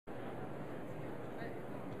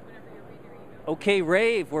Okay,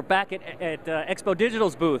 Rave, we're back at XPO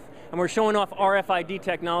Digital's booth, and we're showing off RFID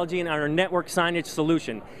technology and our network signage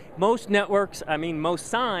solution. Most networks, most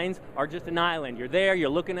signs are just an island. You're there, you're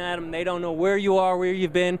looking at them, they don't know where you are, where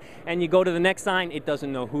you've been, and you go to the next sign, it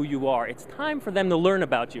doesn't know who you are. It's time for them to learn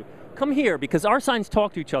about you. Come here, because our signs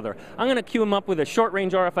talk to each other. I'm going to cue them up with a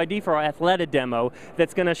short-range RFID for our Athleta demo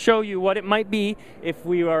that's going to show you what it might be if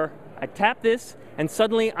I tap this, and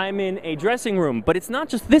suddenly I'm in a dressing room. But it's not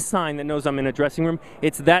just this sign that knows I'm in a dressing room,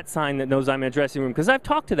 it's that sign that knows I'm in a dressing room, because I've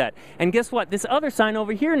talked to that. And guess what? This other sign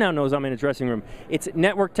over here now knows I'm in a dressing room. It's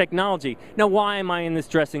network technology. Now, why am I in this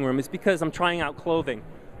dressing room? It's because I'm trying out clothing.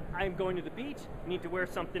 I'm going to the beach, need to wear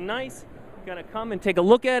something nice. Gonna come and take a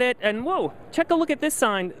look at it, and whoa, check a look at this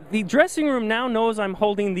sign. The dressing room now knows I'm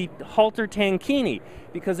holding the halter tankini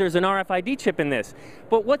because there's an RFID chip in this.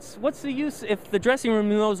 But what's the use if the dressing room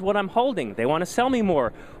knows what I'm holding? They want to sell me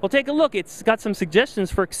more. Well, take a look. It's got some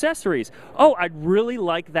suggestions for accessories. Oh, I'd really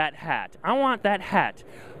like that hat. I want that hat.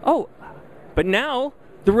 Oh, but now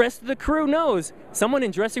the rest of the crew knows someone in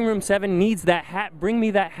dressing room 7 needs that hat. Bring me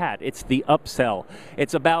that hat. It's the upsell.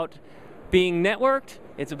 It's about being networked.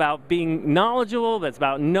 It's about being knowledgeable. That's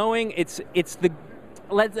about knowing. It's the,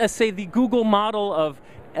 let's say, the Google model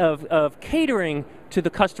of catering to the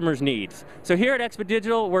customer's needs. So here at XPO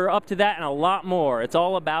Digital, we're up to that and a lot more. It's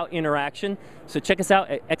all about interaction. So check us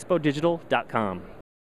out at xpodigital.com.